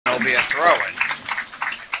it'll be a throw-in.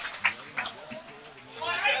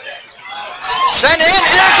 Sent in,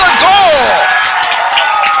 and it's a goal!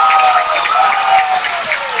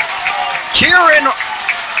 Kieran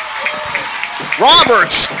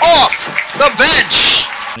Roberts off the bench.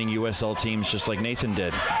 USL teams just like Nathan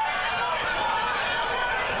did.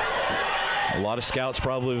 A lot of scouts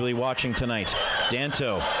probably watching tonight.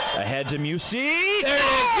 Danto ahead to Musi. There it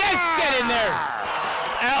is. Yes, get in there.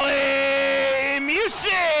 Ali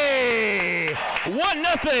Musi.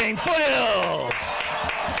 1-0 Foothills.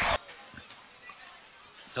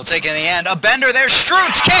 He'll take it in the end. A bender there.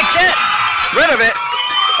 Strutz can't get rid of it.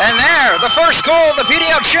 And there, the first goal of the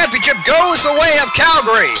PDL Championship goes the way of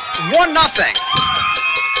Calgary. 1-0.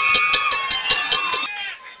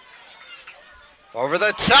 Over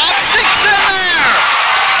the top, sinks in there!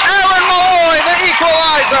 Aaron Malloy, the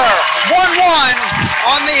equalizer! 1-1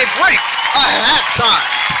 on the brink of halftime.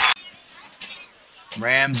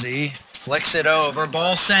 Ramsey flicks it over,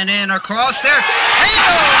 ball sent in across there.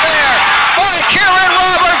 Handled there by Kieran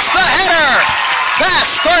Roberts, the header!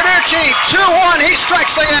 Pass, Scarducci, 2-1, he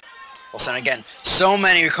strikes again. Ball sent again. So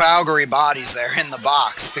many Calgary bodies there in the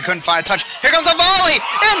box. They couldn't find a touch. Here comes a volley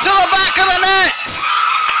into the back of the net!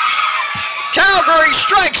 Calgary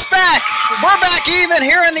strikes back. We're back even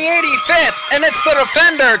here in the 85th, and it's the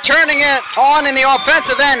defender turning it on in the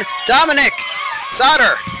offensive end, Dominic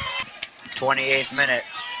Sauter. 28th minute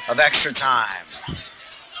of extra time.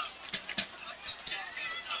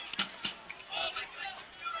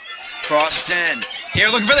 Crossed in. Here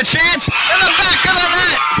looking for the chance in the back of the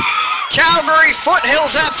net. Calgary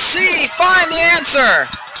Foothills FC find the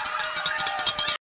answer.